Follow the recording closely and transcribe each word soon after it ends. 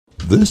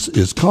This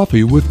is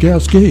Coffee with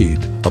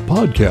Cascade, a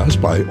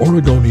podcast by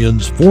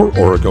Oregonians for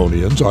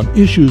Oregonians on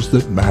issues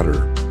that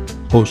matter.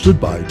 Hosted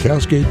by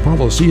Cascade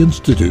Policy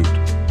Institute.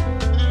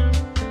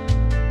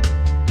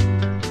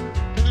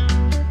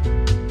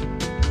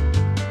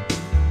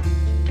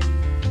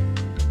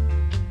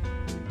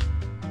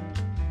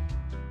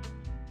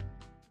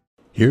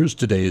 Here's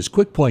today's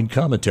quick point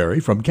commentary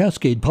from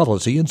Cascade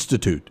Policy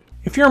Institute.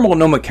 If you're a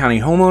Multnomah County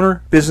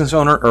homeowner, business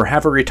owner, or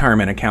have a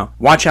retirement account,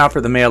 watch out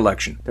for the May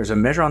election. There's a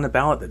measure on the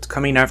ballot that's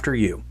coming after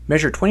you.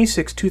 Measure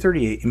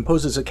 26238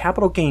 imposes a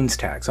capital gains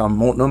tax on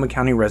Multnomah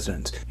County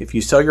residents. If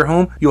you sell your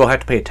home, you will have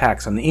to pay a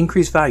tax on the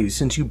increased value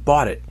since you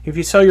bought it. If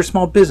you sell your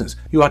small business,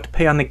 you will have to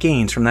pay on the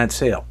gains from that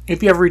sale.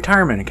 If you have a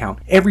retirement account,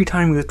 every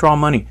time you withdraw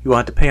money, you will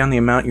have to pay on the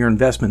amount your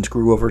investments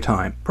grew over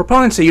time.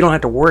 Proponents say you don't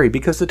have to worry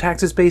because the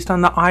tax is based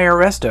on the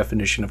IRS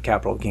definition of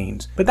capital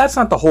gains. But that's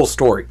not the whole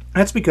story.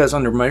 That's because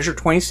under Measure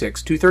 26238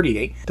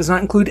 does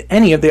not include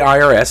any of the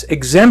IRS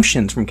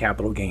exemptions from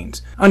capital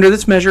gains. Under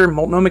this measure,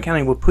 Multnomah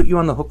County will put you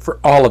on the hook for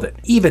all of it,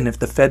 even if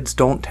the feds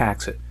don't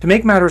tax it. To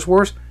make matters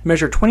worse,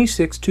 Measure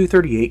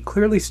 26238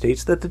 clearly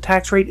states that the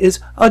tax rate is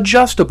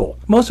adjustable.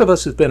 Most of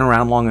us have been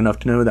around long enough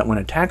to know that when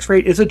a tax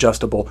rate is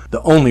adjustable,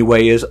 the only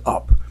way is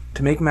up.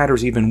 To make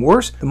matters even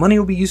worse, the money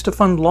will be used to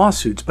fund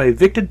lawsuits by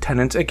evicted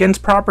tenants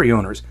against property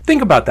owners.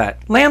 Think about that.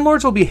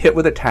 Landlords will be hit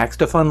with a tax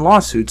to fund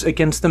lawsuits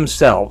against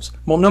themselves.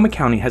 Multnomah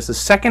County has the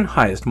second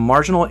highest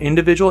marginal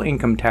individual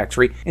income tax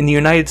rate in the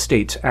United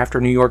States after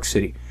New York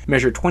City.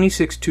 Measure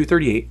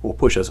 26238 will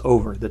push us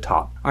over the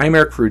top. I am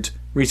Eric Fruits,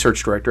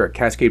 Research Director at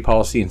Cascade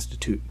Policy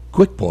Institute.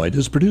 Quick Point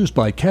is produced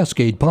by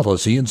Cascade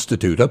Policy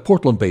Institute, a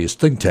Portland-based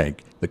think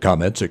tank. The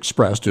comments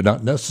expressed do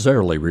not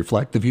necessarily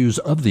reflect the views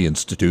of the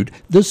Institute,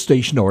 this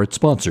station, or its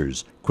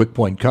sponsors. Quick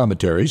Point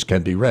commentaries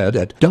can be read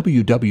at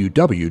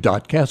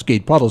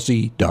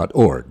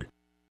www.cascadepolicy.org.